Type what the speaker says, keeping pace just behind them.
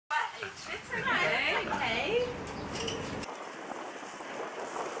It's okay.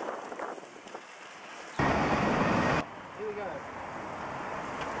 Here we go.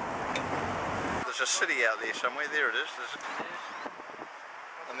 There's a city out there somewhere. There it is.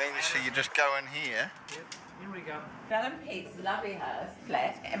 And then so you just go in here. Yep. Here we go. Val and Pete's lovely house,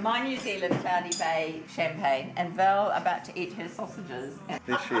 flat, and my New Zealand Cloudy Bay champagne, and Val about to eat her sausages.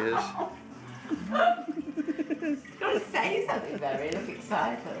 There she is. Got to say something, Valerie. Look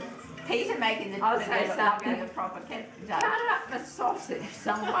excited. Peter making the proper cat. Cut up the sausage,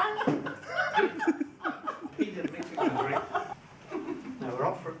 someone. Peter mixing the drink. Now we're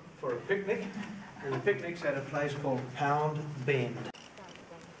off for a picnic, and the picnic's at a place called Pound Bend.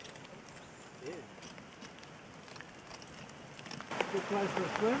 Yeah. Good place for a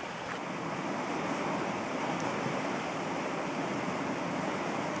swim.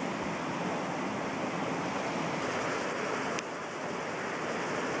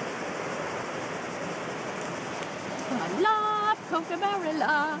 I love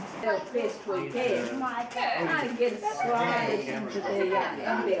Kookaburra. Best weekend. I get slide into the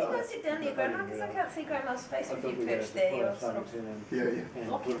ambulance. Sit down there, Grandma, because I can't see Grandma's face with you perched there. You're sort of...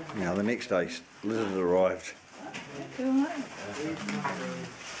 Now the next day, Liz has arrived.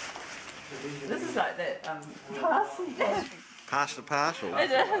 This is like that parcel. Pass the parcel.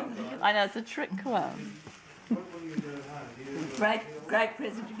 It is. I know, it's a trick one. Great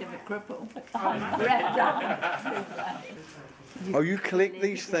present to give a cripple. Oh, you collect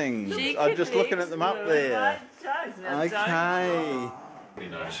these things? I'm just looking at them up there. Okay.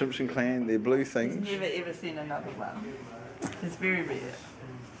 Simpson Clan, they're blue things. Never ever seen another one. It's very rare.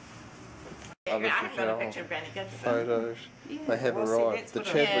 Other I haven't got a picture of Granny Gibson. photos. They have arrived. The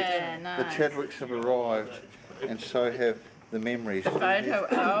Chadwicks have arrived, and so have the memories. Photo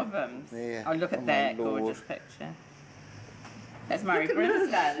albums. Yeah. Oh, look at that gorgeous picture. That's Murray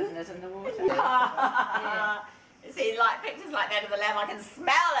Brimstone, isn't it, in the water? Yeah. See, like pictures like that of the lamb, I can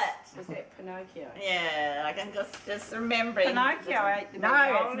smell it. Was that Pinocchio? Yeah, I can just remember. Pinocchio ate the No,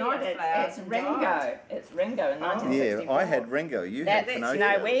 it's not. It's Ringo. It's Ringo in 1964. Yeah, I had Ringo. You had Pinocchio.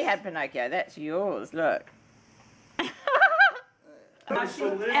 No, we had Pinocchio. That's yours. Look. Alan's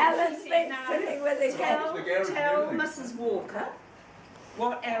been sitting with his Tell Mrs. Walker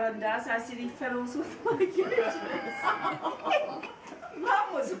what Alan does. I said he fiddles with my uterus.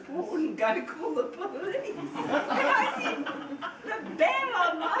 Mum was born and going to call the police. And I said, the bell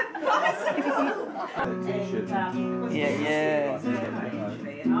on my bicycle. Yeah.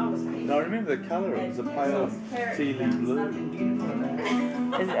 No, I remember the colour, it was a pale tealy blue.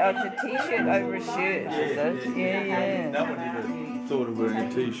 It's a t-shirt over a shirt, is it? Yeah. No one ever thought of wearing a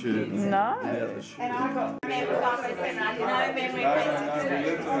t-shirt. No. And I got No, we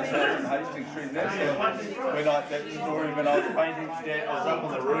lived in this house in Hastings Street. That's when that story when I was painting Dad, I was up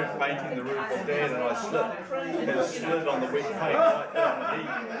on the roof painting the roof of Dad, and I slipped and slid on the wet paint right down,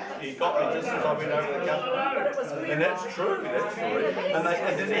 and he got me just as I went over the gutter. And that's true, And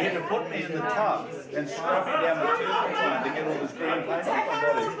then he had to put me in the tub and scrub me down the turpentine to get all this green paint on my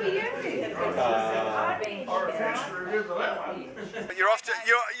body. You're off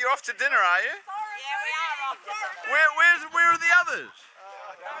to dinner, are you? Yeah, we are off to dinner. Where are the others?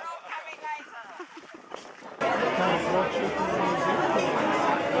 They're all coming later.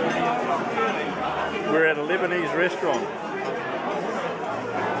 We're at a Lebanese restaurant.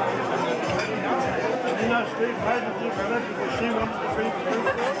 You know, Steve Hayden did because she wants to be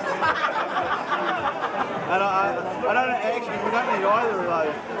And I don't actually, we don't need either of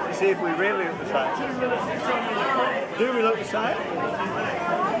those to see if we really look the same. Do we look the same?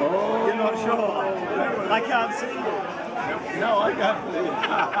 Oh, you're not sure? I can't see you. No, I can't believe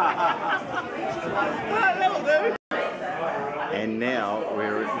it. And now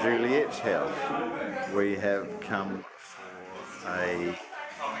we're at Juliet's house. We have come for a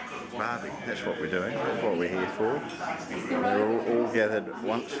barbie. That's what we're doing. That's what we're here for. We're all gathered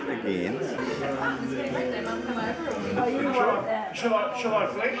once again. Shall I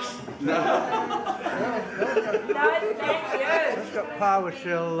flex? No, thank you. It's got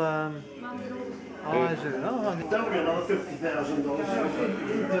PowerShell eyes in it. Oh, that'll be another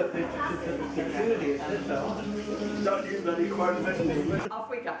 $50,000. Don't you bloody quote. Off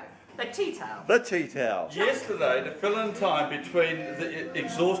we go. The tea towel. The tea towel. Yesterday, to fill in time between the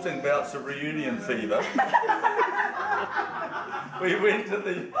exhausting bouts of reunion fever, we went to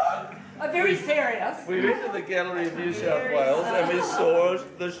the... Very serious. We went to the Gallery of New South Wales and we saw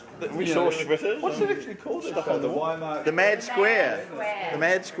We saw Schwitters. What's it actually called? Stuff on the Weimar. The Mad Square. The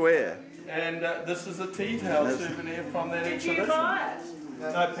Mad Square. And this is a tea towel souvenir from that exhibition. Did you buy it?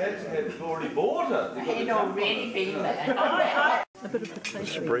 No, Pat had already bought it. He'd already been there. A bit of potato.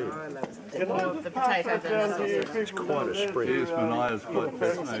 Spread. The potatoes and the sausage. It's quite a spread. Here's Manaya's split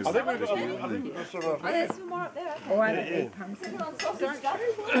fish. I think that's sort of. Oh, there's some more up there. Okay.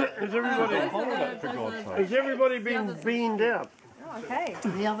 Oh, Has everybody been beamed out? Okay.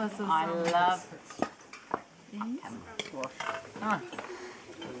 The others are I love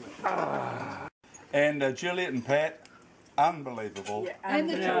And Juliet and Pat, unbelievable. Yeah, and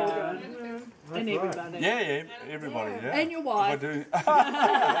the children. And everybody. Yeah, everybody. Yeah. And your wife. I do.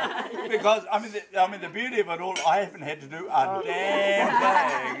 Because I mean the beauty of it all, I haven't had to do a damn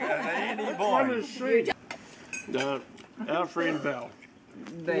thing at any point. Our friend Val.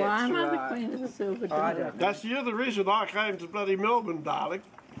 Why am I the queen of the silver dollar? That's the other reason I came to bloody Melbourne, darling.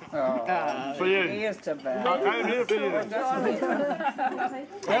 For you. Here's to Val. I came here for you. And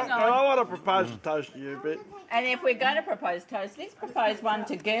I want to propose a toast to you, but And if we're going to propose toast, let's propose one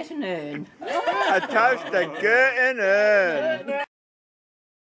to Gert and Ern. A toast to Gert and Ern.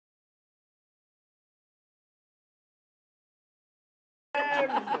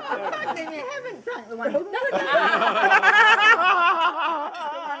 Then you haven't drunk the one. No, I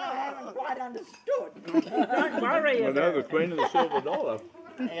haven't quite understood. Don't worry I about know the queen of the silver dollar.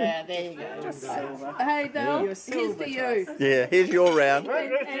 Yeah, there you go. Silver. Hey, Val, here's to you. Yeah, here's your round.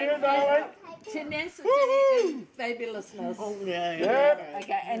 To Nancy and fabulousness.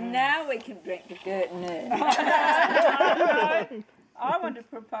 Okay, and now we can drink to Gert and Ern. I want to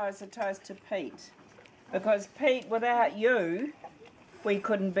propose a toast to Pete. Because Pete, without you, we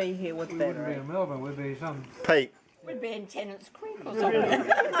couldn't be here with We wouldn't be Valerie. in Melbourne, we'd be some... Pete. We'd be in Tennant's Creek or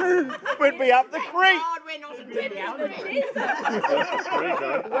something. We'd be up the creek. God, we're not in Tennant's Creek.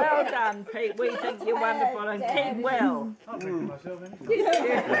 Well done, Pete. We think you're wonderful and keep well. I'm thinking myself in.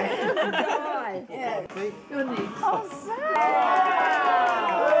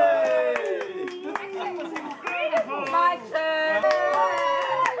 My turn.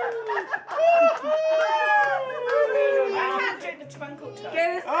 I can't drink the twinkle toast.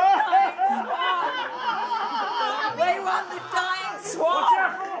 We want the giant swap.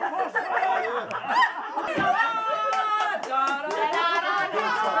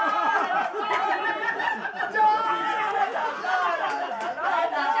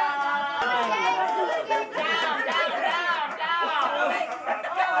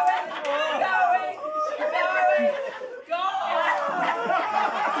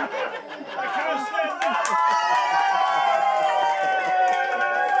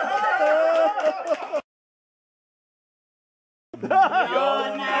 Your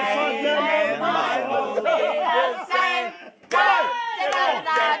name will be the same.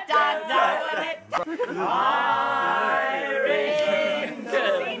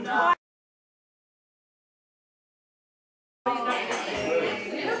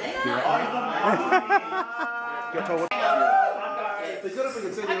 They could have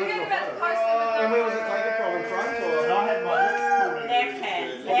been seen the original photo. And where was it taken from? In front or? I had my Left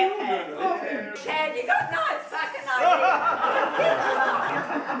hand, left hand. Chad, you got nice fucking idea.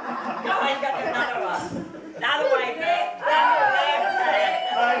 No, I got another one. Another way back.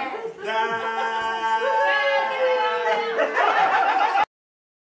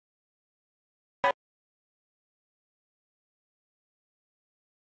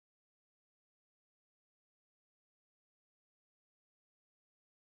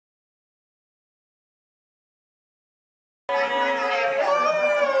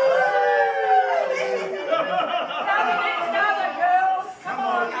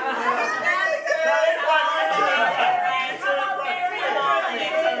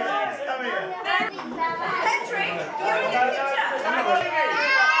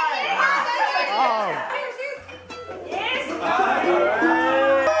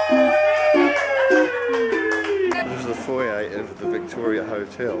 This is the foyer of the Victoria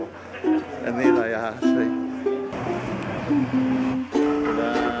Hotel, and there they are, see.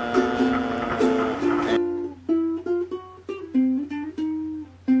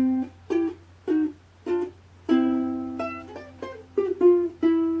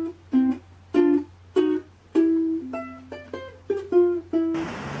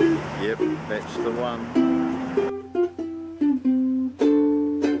 Yep, that's the one.